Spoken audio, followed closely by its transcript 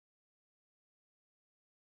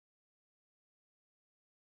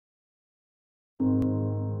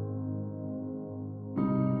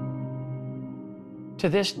To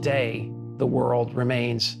this day, the world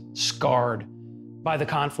remains scarred by the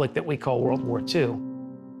conflict that we call World War II.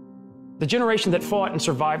 The generation that fought and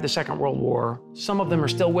survived the Second World War, some of them are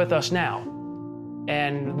still with us now.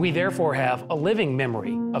 And we therefore have a living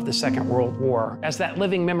memory of the Second World War. As that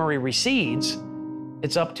living memory recedes,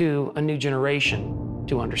 it's up to a new generation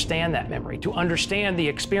to understand that memory, to understand the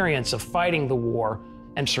experience of fighting the war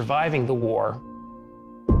and surviving the war.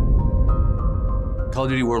 Call of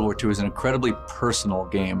Duty World War II is an incredibly personal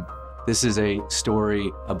game. This is a story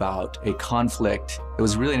about a conflict that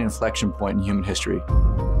was really an inflection point in human history.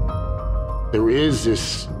 There is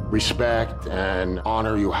this respect and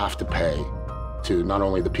honor you have to pay to not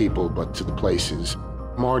only the people, but to the places.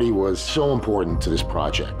 Marty was so important to this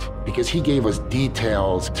project because he gave us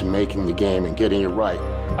details to making the game and getting it right.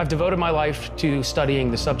 I've devoted my life to studying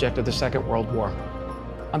the subject of the Second World War.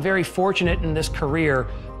 I'm very fortunate in this career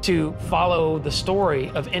to follow the story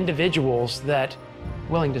of individuals that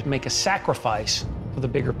are willing to make a sacrifice for the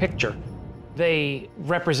bigger picture. They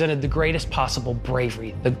represented the greatest possible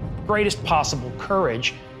bravery, the greatest possible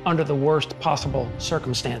courage under the worst possible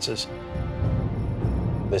circumstances.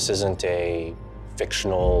 This isn't a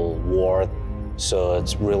fictional war, so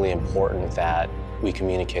it's really important that we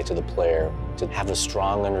communicate to the player to have a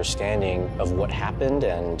strong understanding of what happened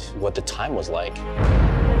and what the time was like.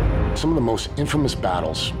 Some of the most infamous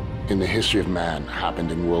battles in the history of man happened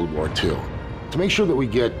in World War II. To make sure that we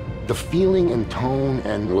get the feeling and tone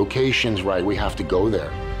and locations right, we have to go there.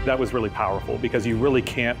 That was really powerful because you really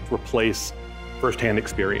can't replace firsthand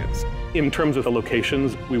experience. In terms of the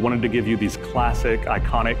locations, we wanted to give you these classic,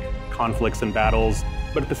 iconic conflicts and battles,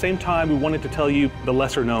 but at the same time, we wanted to tell you the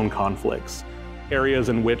lesser-known conflicts, areas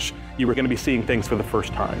in which you were going to be seeing things for the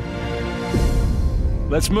first time.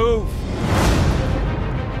 Let's move.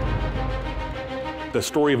 The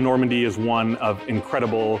story of Normandy is one of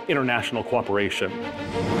incredible international cooperation.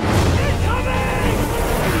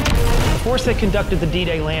 The force that conducted the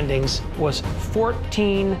D-Day landings was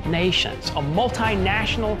 14 nations, a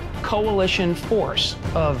multinational coalition force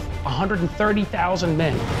of 130,000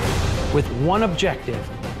 men with one objective: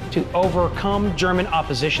 to overcome German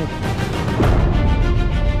opposition.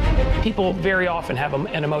 People very often have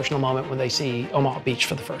an emotional moment when they see Omaha Beach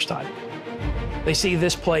for the first time. They see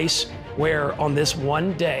this place where on this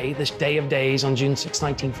one day, this day of days on June 6,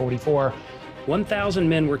 1944, 1,000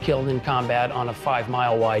 men were killed in combat on a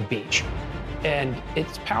 5-mile wide beach. And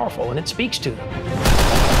it's powerful and it speaks to them.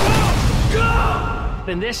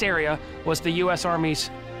 In this area was the U.S. Army's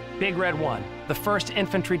Big Red One, the 1st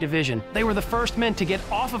Infantry Division. They were the first men to get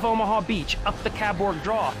off of Omaha Beach, up the Cabourg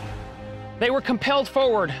Draw. They were compelled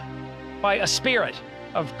forward by a spirit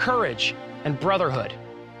of courage and brotherhood.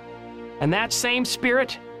 And that same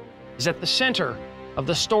spirit is at the center of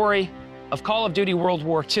the story of Call of Duty World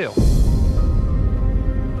War II.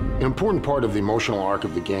 An important part of the emotional arc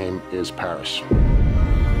of the game is Paris.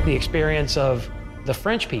 The experience of the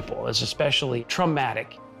French people is especially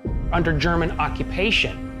traumatic. Under German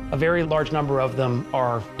occupation, a very large number of them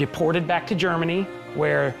are deported back to Germany,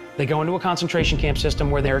 where they go into a concentration camp system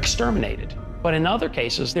where they're exterminated. But in other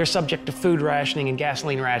cases, they're subject to food rationing and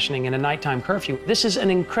gasoline rationing and a nighttime curfew. This is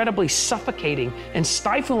an incredibly suffocating and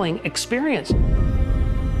stifling experience.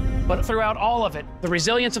 But throughout all of it, the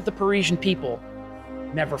resilience of the Parisian people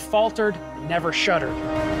never faltered, never shuddered.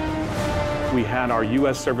 We had our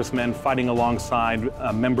U.S. servicemen fighting alongside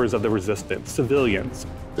members of the resistance, civilians.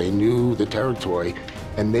 They knew the territory,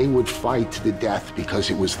 and they would fight to the death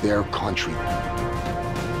because it was their country.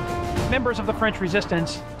 Members of the French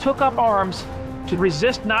resistance took up arms to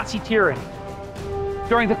resist Nazi tyranny.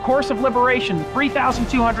 During the course of liberation,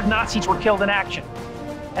 3,200 Nazis were killed in action.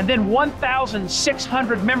 And then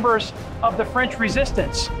 1,600 members of the French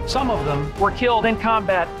resistance, some of them were killed in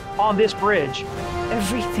combat on this bridge.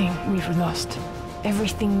 Everything we've lost,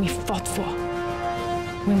 everything we fought for,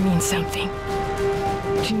 will mean something.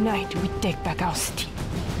 Tonight, we take back our city.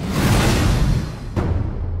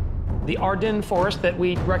 The Ardennes Forest that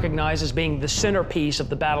we recognize as being the centerpiece of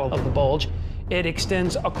the Battle of the Bulge, it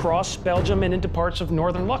extends across Belgium and into parts of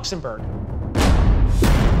northern Luxembourg.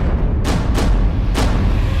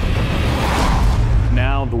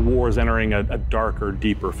 Now the war is entering a darker,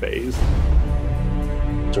 deeper phase.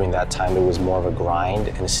 During that time, it was more of a grind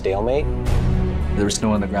and a stalemate. There was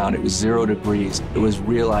snow on the ground. It was 0 degrees. It was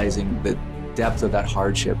realizing the depth of that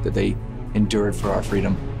hardship that they endured for our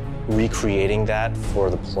freedom. Recreating that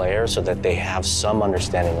for the player so that they have some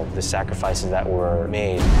understanding of the sacrifices that were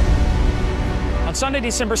made. On Sunday,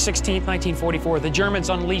 December 16, 1944, the Germans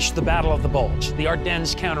unleashed the Battle of the Bulge, the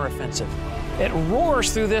Ardennes counteroffensive. It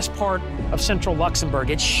roars through this part of central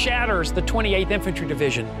Luxembourg. It shatters the 28th Infantry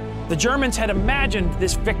Division. The Germans had imagined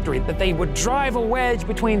this victory, that they would drive a wedge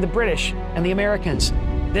between the British and the Americans.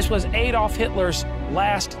 This was Adolf Hitler's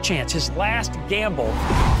last chance, his last gamble.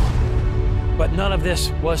 But none of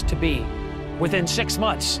this was to be. Within 6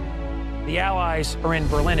 months, the Allies are in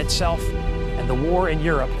Berlin itself, and the war in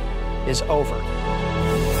Europe is over.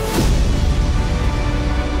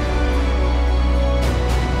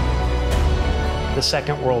 The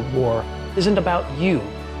Second World War isn't about you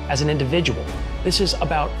as an individual. This is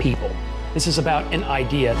about people. This is about an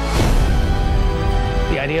idea.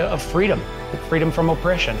 The idea of freedom, freedom from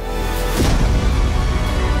oppression.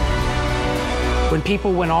 When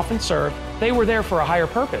people went off and served, they were there for a higher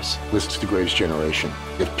purpose. This is the greatest generation.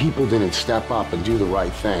 If people didn't step up and do the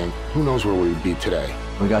right thing, who knows where we would be today?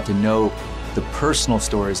 We got to know the personal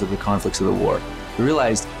stories of the conflicts of the war. We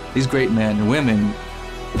realized these great men and women,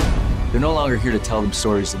 they're no longer here to tell them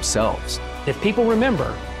stories themselves. If people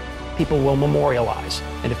remember, people will memorialize.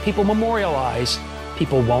 And if people memorialize,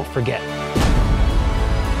 people won't forget.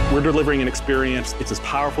 We're delivering an experience, it's as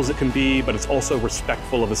powerful as it can be, but it's also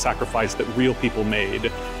respectful of the sacrifice that real people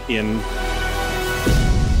made in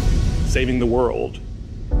saving the world.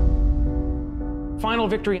 Final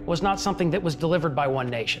victory was not something that was delivered by one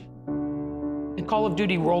nation. In Call of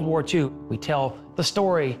Duty World War II, we tell the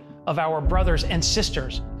story of our brothers and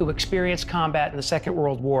sisters who experienced combat in the Second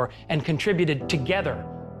World War and contributed together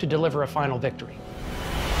to deliver a final victory.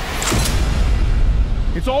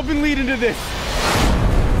 It's all been leading to this.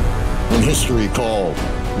 When history called,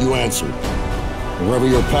 you answered. Wherever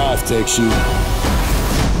your path takes you,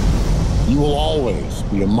 you will always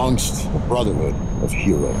be amongst the Brotherhood of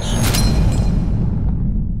heroes.